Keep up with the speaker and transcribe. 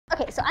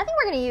Okay, so I think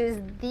we're gonna use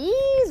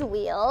these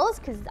wheels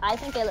because I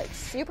think they look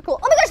super cool.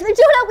 Oh my gosh, they're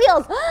donut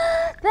wheels!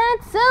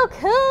 That's so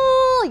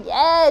cool!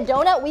 Yeah,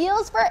 donut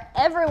wheels for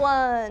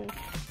everyone.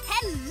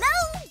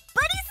 Hello,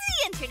 buddies of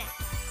the internet.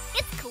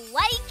 It's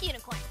Kawaii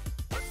Kunicorn.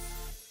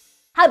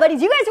 Hi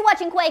buddies, you guys are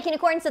watching Kawaii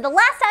Kunicorn. So the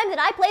last time that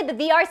I played the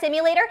VR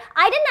simulator,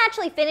 I didn't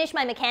actually finish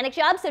my mechanic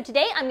job, so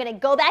today I'm gonna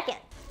go back in.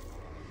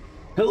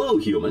 Hello,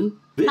 human.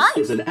 This Hi.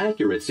 is an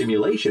accurate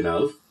simulation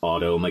of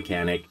auto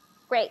mechanic.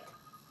 Great.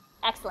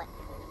 Excellent.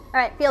 All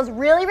right, feels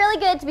really, really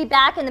good to be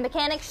back in the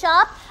mechanic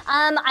shop.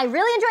 I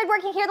really enjoyed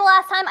working here the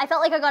last time. I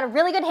felt like I got a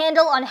really good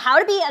handle on how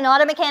to be an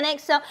auto mechanic,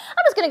 so I'm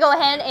just gonna go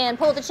ahead and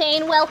pull the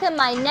chain, welcome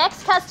my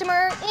next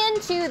customer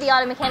into the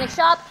auto mechanic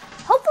shop.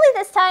 Hopefully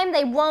this time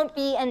they won't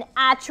be an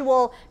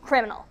actual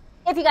criminal.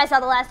 If you guys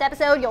saw the last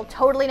episode, you'll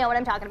totally know what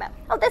I'm talking about.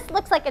 Oh, this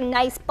looks like a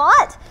nice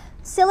bot.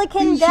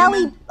 Silicon Valley.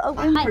 Human, Oh,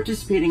 I'm hi.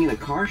 participating in a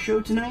car show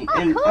tonight, Oh,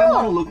 and cool. I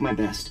want to look my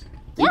best.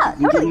 Think Yeah, you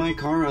can totally. give my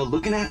car a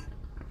looking at?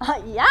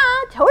 Yeah,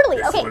 totally.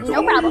 This Okay, one's no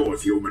all problem.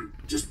 yours, human.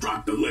 Just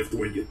drop the lift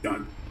when you're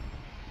done.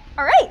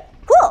 All right,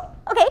 cool.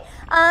 Okay,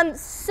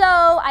 so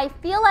I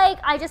feel like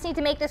I just need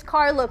to make this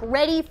car look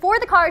ready for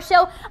the car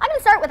show. I'm gonna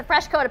start with a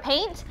fresh coat of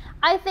paint.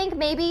 I think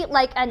maybe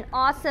like an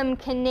awesome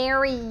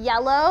canary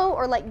yellow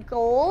or like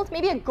gold,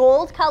 maybe a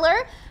gold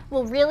color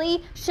will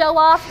really show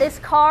off this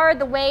car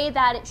the way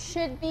that it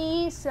should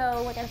be.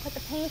 So we're gonna put the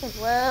paint in.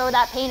 Whoa,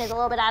 that paint is a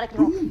little bit out of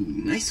control. Ooh,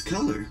 nice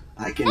color.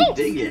 I can Thanks.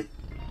 dig it.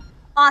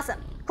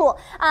 Awesome, cool.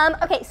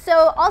 Okay,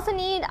 so also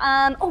need,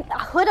 oh, a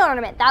hood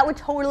ornament. That would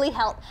totally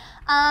help.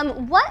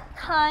 What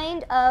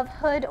kind of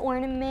hood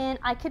ornament?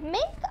 I could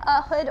make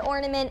a hood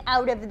ornament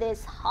out of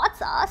this hot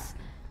sauce.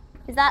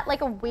 Is that like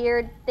a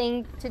weird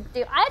thing to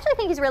do? I actually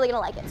think he's really gonna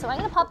like it. So I'm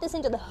gonna pop this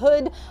into the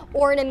hood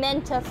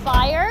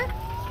ornamentifier.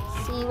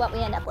 See what we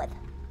end up with.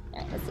 All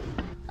right, let's see.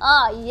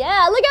 Oh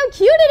yeah, look how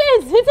cute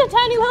it is. It's a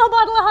tiny little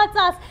bottle of hot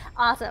sauce.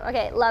 Awesome,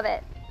 okay, love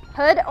it.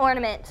 Hood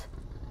ornament.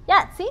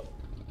 Yeah, see?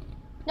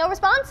 No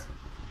response?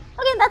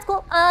 Okay, that's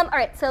cool. All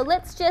right, so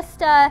let's just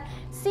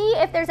see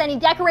if there's any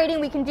decorating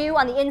we can do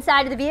on the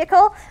inside of the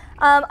vehicle.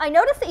 I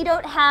noticed that you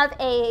don't have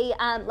a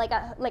like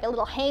a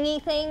little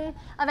hangy thing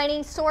of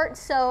any sort,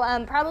 so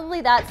probably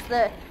that's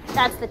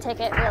the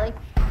ticket, really.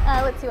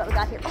 Let's see what we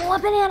got here. Oh, a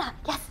banana.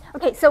 Yes.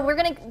 Okay, so we're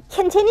gonna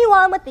continue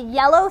on with the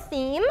yellow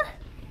theme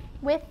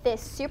with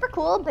this super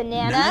cool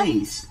banana.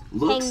 Nice.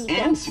 Looks Hangy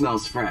and thing.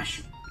 smells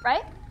fresh.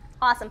 Right?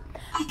 Awesome.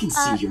 I can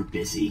see you're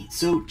busy,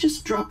 so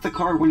just drop the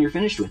car when you're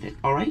finished with it,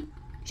 all right?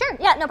 Sure.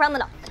 Yeah, no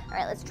problem at all. All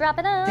right, let's drop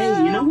it on.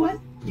 Hey, you know what?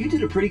 You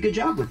did a pretty good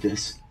job with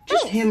this.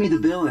 Just Thanks. hand me the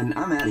bill and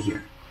I'm out of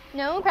here.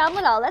 No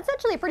problem at all. That's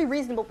actually a pretty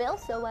reasonable bill,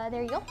 so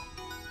there you go.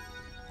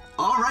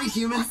 All right,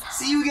 human.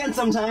 See you again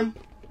sometime.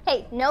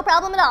 Hey, no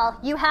problem at all.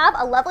 You have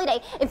a lovely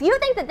day. If you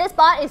think that this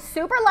bot is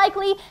super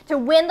likely to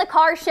win the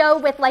car show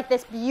with like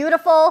this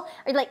beautiful,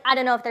 or like, I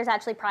don't know if there's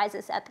actually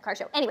prizes at the car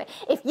show. Anyway,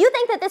 if you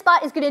think that this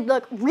bot is gonna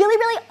look really,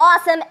 really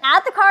awesome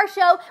at the car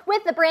show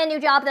with the brand new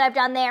job that I've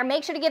done there,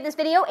 make sure to give this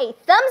video a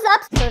thumbs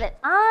up so that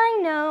I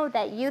know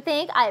that you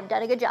think I have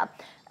done a good job.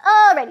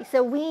 Alrighty,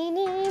 so we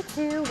need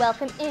to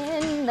welcome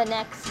in the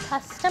next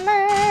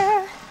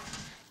customer.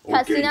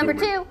 Customer number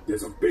human, 2.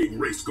 There's a big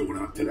race going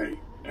on today,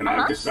 and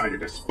I've decided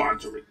to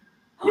sponsor it.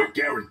 We're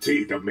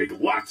guaranteed to make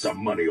lots of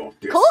money off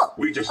this. Cool.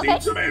 We just Okay.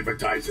 need some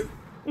advertising.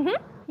 Yeah,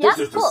 This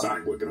is the cool.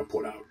 sign we're gonna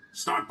put out.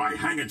 Start by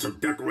hanging some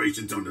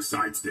decorations on the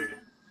sides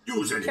there.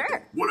 Use anything,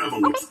 Sure. whatever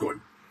looks good.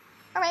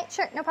 All right,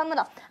 sure, no problem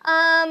at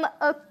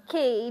all.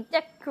 Okay,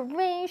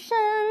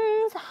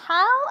 decorations.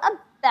 How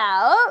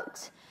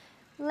about,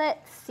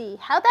 let's see,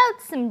 how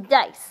about some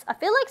dice? I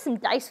feel like some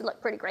dice would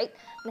look pretty great.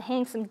 I'm gonna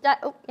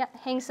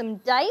hang some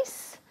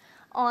dice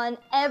on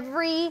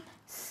every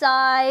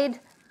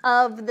side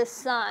of the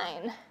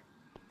sign.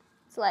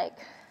 It's like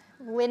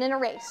winning a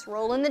race,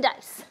 rolling the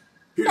dice.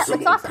 Here's Yeah, some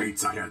looks old awesome.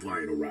 paints I had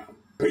lying around.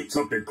 Paint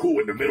something cool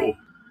in the middle,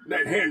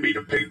 then hand me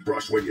the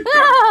paintbrush when you're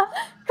done.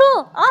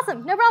 Cool,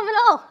 awesome, no problem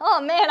at all.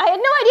 Oh man, I had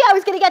no idea I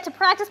was gonna get to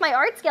practice my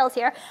art skills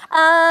here.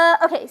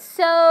 Okay,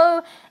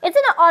 so it's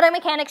in an auto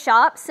mechanic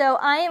shop, so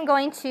I am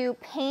going to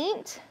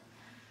paint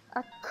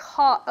a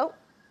car. Oh,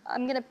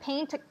 I'm gonna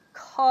paint a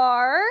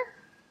car.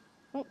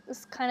 Oh, this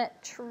is kind of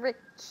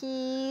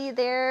tricky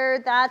there.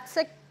 That's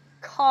a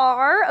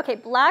car. Okay,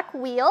 black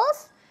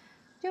wheels.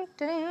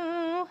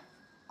 Doo-doo-doo.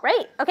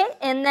 Great, okay,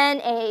 and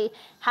then a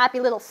happy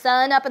little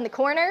sun up in the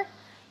corner.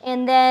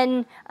 And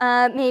then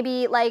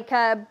maybe like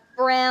a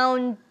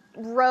brown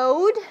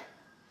road.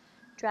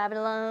 Driving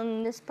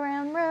along this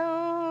brown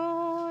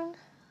road.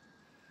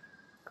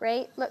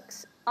 Great,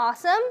 looks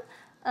awesome.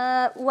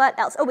 What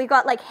else? Oh, we've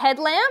got like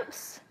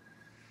headlamps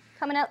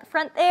coming out the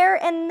front there.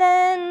 And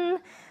then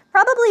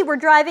probably we're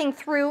driving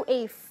through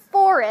a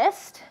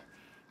forest,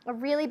 a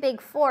really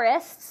big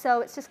forest.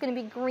 So it's just gonna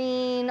be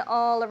green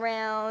all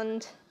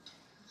around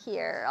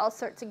here, all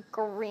sorts of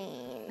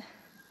green.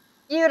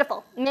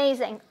 Beautiful,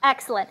 amazing,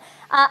 excellent.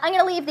 I'm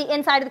gonna leave the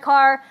inside of the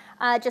car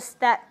just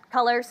that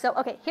color. So,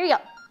 okay, here you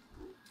go.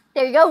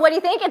 There you go. What do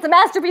you think? It's a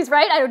masterpiece,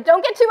 right?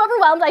 Don't get too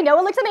overwhelmed. I know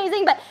it looks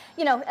amazing, but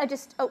you know,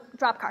 oh,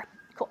 drop car.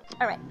 Cool.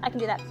 All right, I can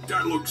do that.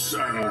 That looks,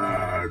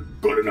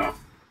 good enough.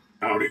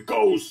 Out it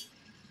goes.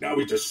 Now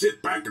we just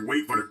sit back and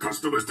wait for the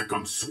customers to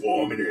come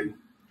swarming in.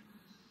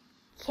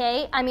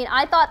 Okay, I mean,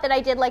 I thought that I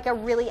did like a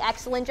really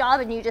excellent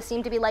job and you just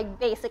seem to be like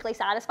basically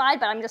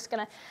satisfied, but I'm just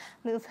gonna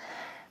move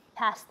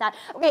past that.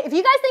 Okay, if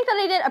you guys think that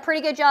I did a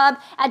pretty good job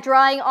at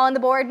drawing on the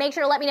board, make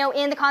sure to let me know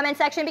in the comment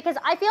section because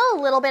I feel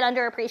a little bit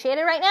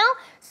underappreciated right now,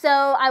 so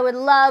I would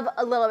love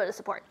a little bit of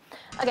support.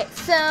 Okay,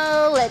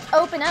 so let's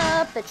open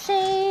up the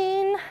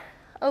chain.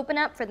 Open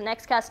up for the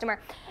next customer.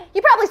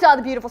 You probably saw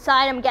the beautiful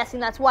sign. I'm guessing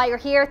that's why you're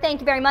here.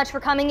 Thank you very much for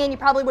coming in. You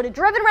probably would have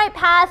driven right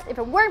past if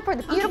it weren't for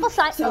the beautiful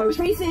sign. So I was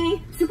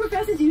racing super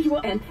fast as usual,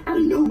 and out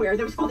of nowhere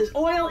there was all this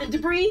oil and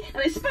debris,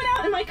 and I spun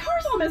out, and my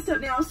car's all messed up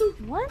now. So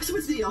what? So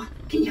what's the deal?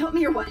 Can you help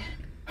me or what?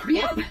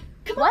 Hurry up!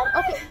 Come what?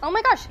 on! Okay. Oh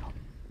my gosh.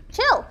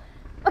 Chill.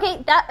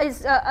 Okay, that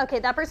is okay.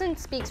 That person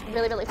speaks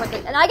really, really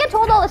quickly, and I get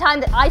told all the time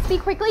that I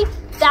speak quickly.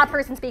 That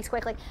person speaks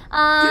quickly.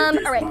 All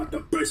This is right. not the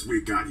best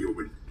we got,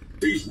 human.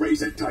 These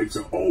racing types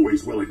are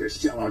always willing to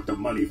shell out the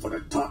money for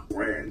the top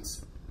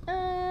brands.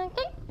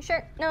 Okay,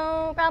 sure,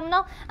 no problem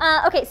at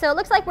all. Okay, so it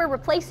looks like we're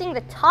replacing the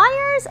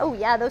tires. Oh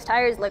yeah, those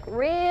tires look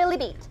really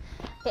beat.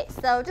 Okay,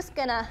 so just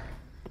gonna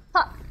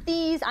pop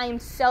these. I am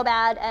so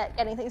bad at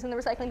getting things in the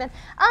recycling bin.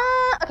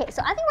 Okay,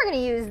 so I think we're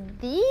gonna use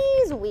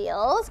these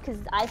wheels because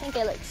I think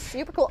they look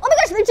super cool. Oh my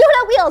gosh, they're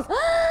donut wheels!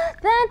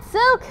 That's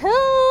so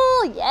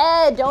cool!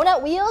 Yeah,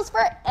 donut wheels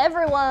for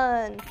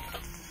everyone.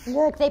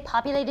 Look, they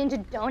populate into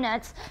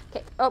donuts.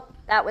 Okay, oh,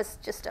 that was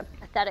just a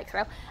pathetic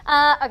throw.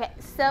 Okay,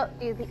 so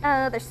do the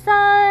other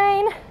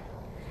sign.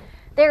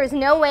 There is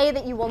no way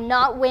that you will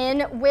not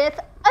win with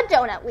a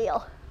donut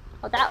wheel.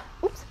 Oh,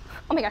 oops.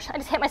 Oh my gosh, I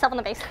just hit myself in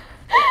the face.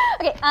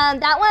 Okay,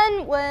 that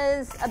one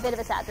was a bit of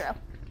a sad throw.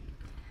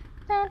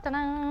 Dun, dun,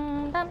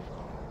 dun, dun.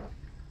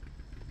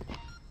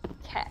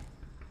 Okay.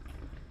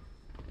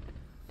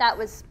 That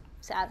was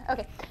sad.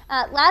 Okay,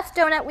 last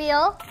donut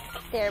wheel.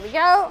 There we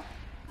go.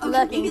 Okay,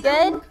 Looking maybe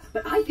that'll good. work,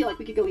 but I feel like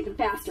we could go even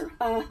faster.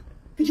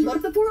 Could you load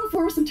up the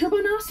 404 with some turbo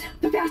knobs?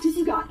 The fastest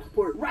you got.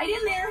 Pour it right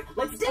in there.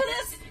 Let's do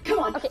this. Come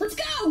on, Okay. let's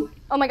go.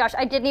 Oh my gosh,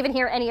 I didn't even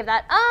hear any of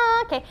that.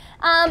 Okay.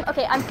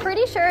 Okay, I'm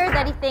pretty sure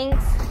that he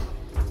thinks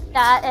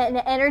that an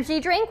energy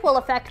drink will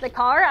affect the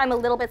car. I'm a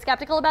little bit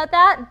skeptical about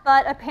that,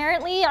 but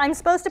apparently I'm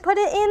supposed to put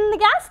it in the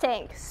gas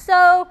tank.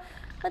 So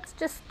let's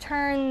just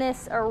turn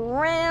this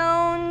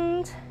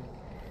around.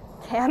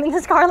 Okay, I mean,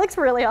 this car looks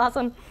really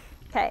awesome.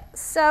 Okay,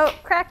 so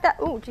crack that.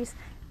 Oh, geez.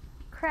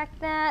 Crack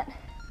that.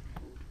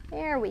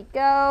 There we go.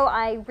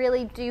 I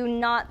really do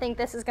not think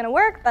this is going to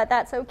work, but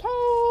that's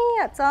okay.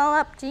 That's all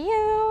up to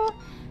you.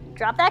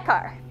 Drop that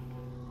car.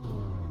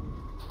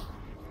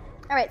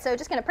 All right, so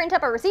just going to print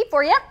up a receipt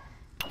for you.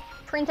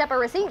 Print up a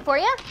receipt for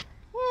you.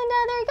 And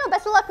there you go.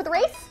 Best of luck with the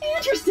race.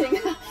 Interesting.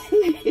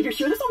 If you're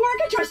sure this will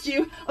work, I trust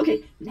you.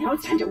 Okay, now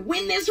it's time to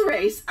win this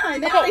race.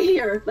 I'm out of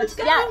here. Let's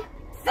go. Yeah.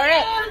 All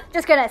right,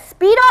 just going to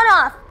speed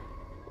on off.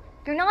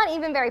 You're not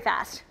even very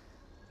fast.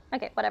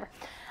 Okay, whatever.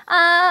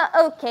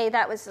 Okay,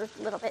 that was a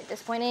little bit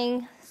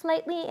disappointing.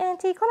 Slightly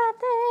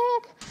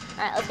anticlimactic. All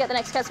right, let's get the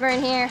next customer in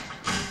here.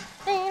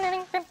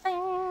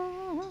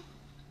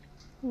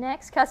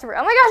 Next customer.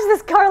 Oh my gosh,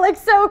 this car looks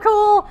so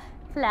cool.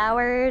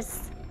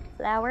 Flowers.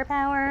 Flower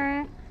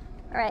power.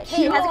 All right,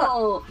 hey, how's it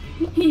going?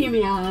 Hey,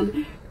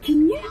 man.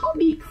 Can you help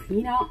me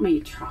clean out my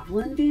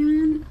traveling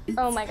van?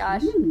 Oh my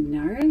gosh. It's kind of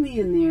gnarly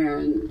in there.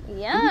 And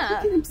Yeah.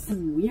 I'm picking up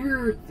some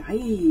weird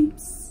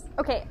vibes.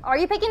 Okay, are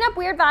you picking up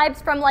weird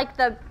vibes from like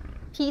the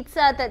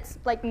pizza that's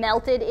like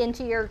melted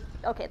into your...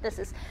 Okay, this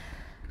is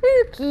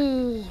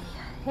spooky.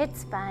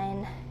 It's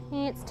fine.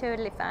 It's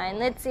totally fine.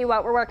 Let's see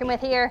what we're working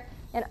with here.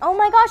 And oh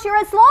my gosh, you're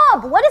a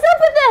slob! What is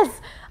up with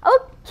this?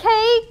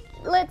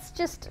 Okay, let's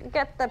just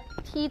get the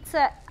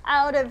pizza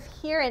out of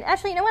here. And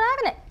actually, you know what? I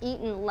haven't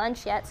eaten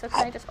lunch yet, so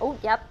can I just... Oh,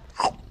 yep.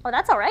 Oh,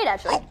 that's all right,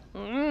 actually.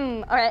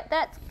 All right,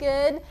 that's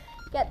good.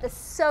 Get the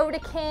soda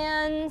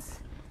cans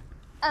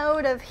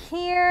out of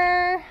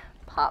here.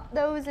 Pop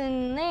those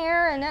in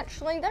there, and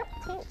actually that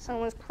pizza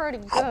was pretty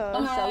good,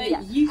 so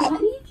yeah. You got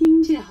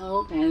anything to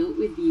help out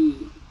with the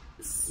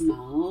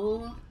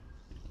smell?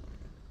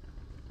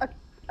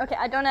 Okay,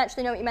 I don't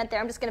actually know what you meant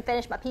there. I'm just gonna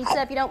finish my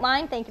pizza if you don't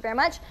mind. Thank you very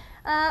much.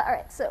 All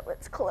right, so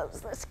let's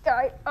close this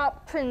guy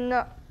up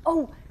and,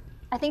 oh,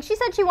 I think she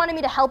said she wanted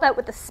me to help out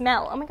with the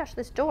smell. Oh my gosh,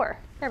 this door.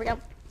 There we go.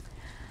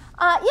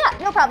 Yeah,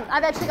 no problem.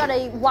 I've actually got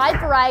a wide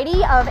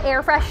variety of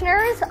air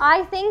fresheners.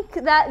 I think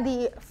that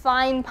the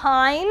Fine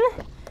Pine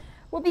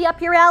will be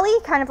up your alley,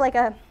 kind of like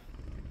a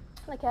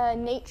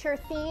nature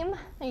theme.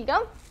 There you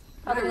go.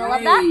 Probably gonna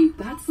love that.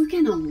 That's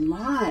looking a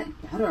lot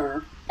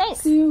better.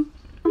 Thanks. So,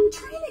 I'm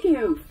trying to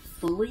go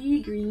fully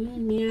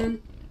green,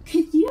 man.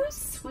 Could you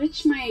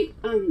switch my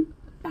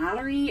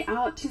battery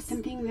out to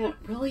something that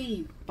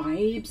really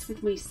vibes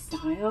with my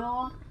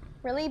style?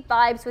 Really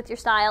vibes with your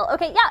style.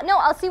 Okay, yeah, no,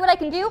 I'll see what I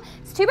can do.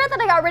 It's too bad that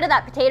I got rid of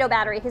that potato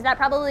battery because that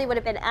probably would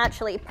have been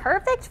actually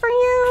perfect for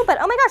you. But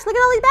oh my gosh, look at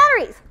all these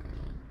batteries.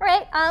 All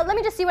right, let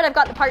me just see what I've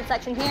got in the part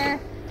section here.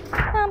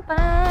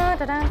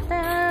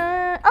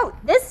 Oh,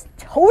 this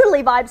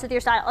totally vibes with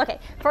your style. Okay,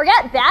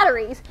 forget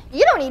batteries.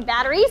 You don't need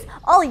batteries.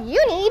 All you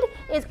need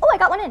is, oh, I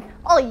got one in.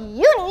 All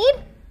you need,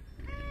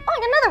 oh, I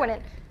got another one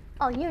in.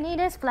 All you need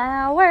is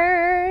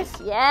flowers.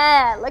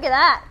 Yeah, look at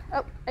that.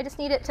 Oh, I just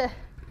need it to,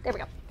 there we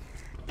go.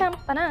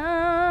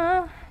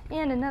 Dum-ba-da.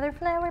 And another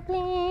flower,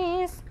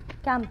 please.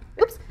 Come,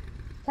 oops,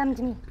 come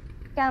to me.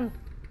 Come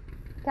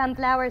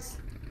flowers.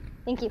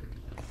 Thank you.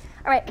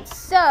 All right,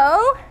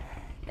 so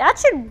that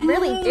should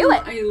really do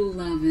it. I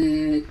love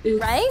it.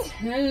 It's right?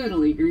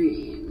 Totally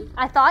green.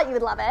 I thought you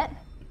would love it.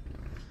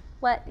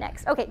 What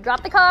next? Okay,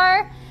 drop the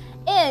car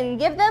and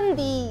give them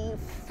the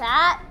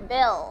fat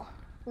bill.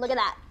 Look at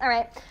that. All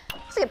right,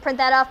 just gonna print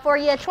that off for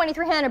you,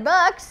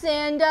 $2,300,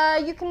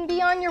 and you can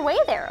be on your way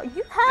there.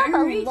 You have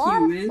a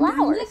lot of flowers.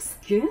 That looks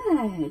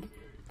good.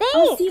 Thanks.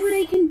 I'll see what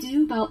I can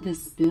do about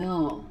this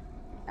bill.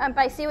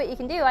 By see what you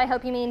can do, I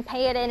hope you mean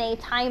pay it in a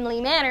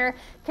timely manner,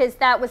 because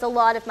that was a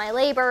lot of my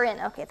labor, and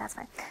okay, that's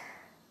fine.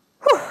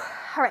 Whew.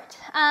 All right,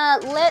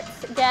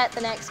 let's get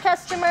the next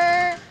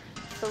customer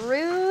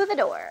through the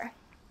door.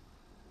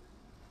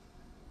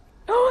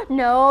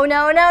 No,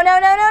 not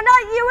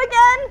you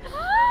again.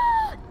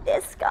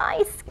 This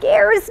guy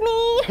scares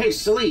me. Hey,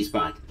 Silly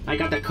Spot, I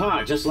got the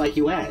car just like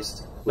you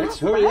asked. Let's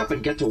hurry up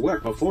and get to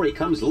work before he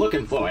comes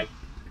looking for it.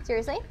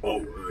 Seriously?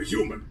 Oh,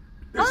 human.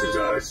 This is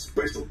a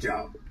special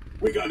job.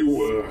 We got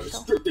to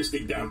strip this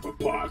thing down for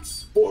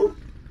parts. For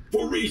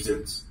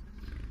reasons.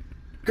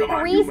 Come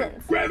on,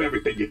 human. Grab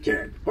everything you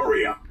can.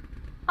 Hurry up.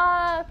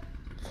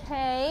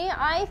 Okay,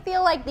 I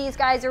feel like these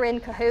guys are in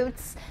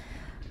cahoots.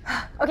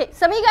 Okay,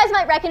 some of you guys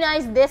might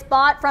recognize this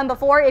bot from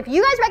before. If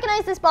you guys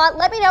recognize this bot,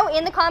 let me know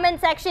in the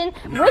comment section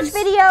which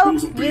video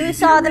you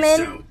saw them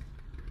in.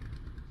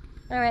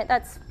 All right,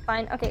 that's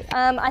fine. Okay,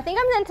 I think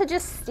I'm meant to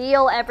just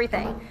steal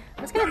everything.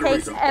 I'm just gonna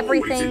take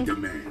everything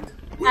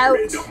out.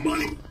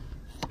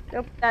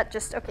 Nope, that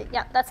just, okay,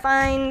 yeah, that's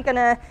fine.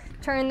 Gonna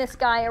turn this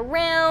guy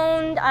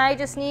around. I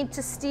just need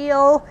to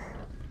steal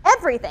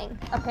everything,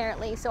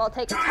 apparently. So I'll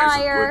take a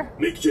tire.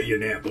 Make sure you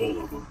nab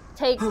all of them.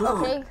 Take,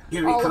 okay,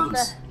 Here all he of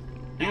comes.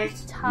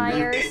 the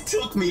tires. It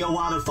took me a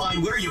while to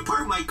find where you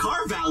parked my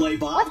car, Valet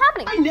Bob. What's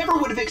happening? I never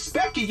would have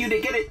expected you to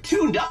get it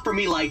tuned up for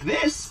me like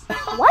this.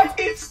 What?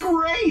 It's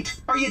great.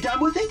 Are you done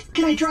with it?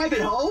 Can I drive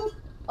it home?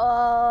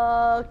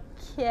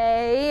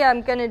 Okay,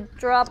 I'm gonna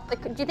drop the,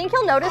 do you think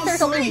he'll notice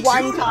there's only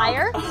one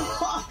tire?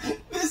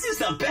 This is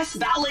the best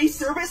valet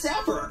service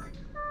ever.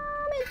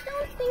 I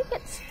don't think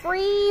it's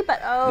free,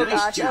 but oh Nice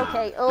gosh, job.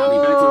 okay.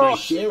 I'll be back for my Oh,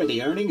 share of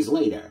the earnings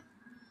later.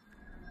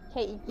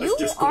 okay, Let's you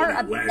just call are a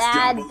that last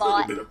bad job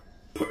bot. a little bit of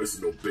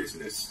personal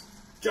business.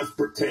 Just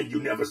pretend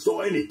you never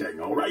saw anything,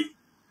 all right?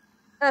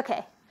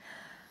 Okay.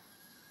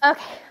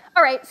 Okay.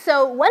 All right.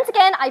 So once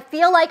again, I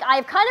feel like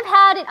I've kind of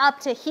had it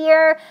up to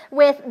here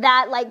with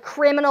that like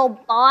criminal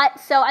bot.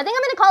 So I think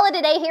I'm going to call it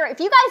a day here. If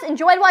you guys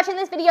enjoyed watching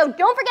this video,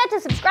 don't forget to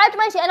subscribe to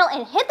my channel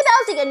and hit the bell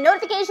so you get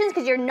notifications,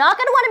 because you're not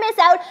going to want to miss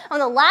out on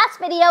the last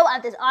video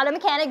of this auto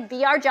mechanic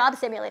VR job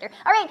simulator.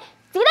 All right.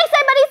 See you next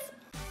time, buddies.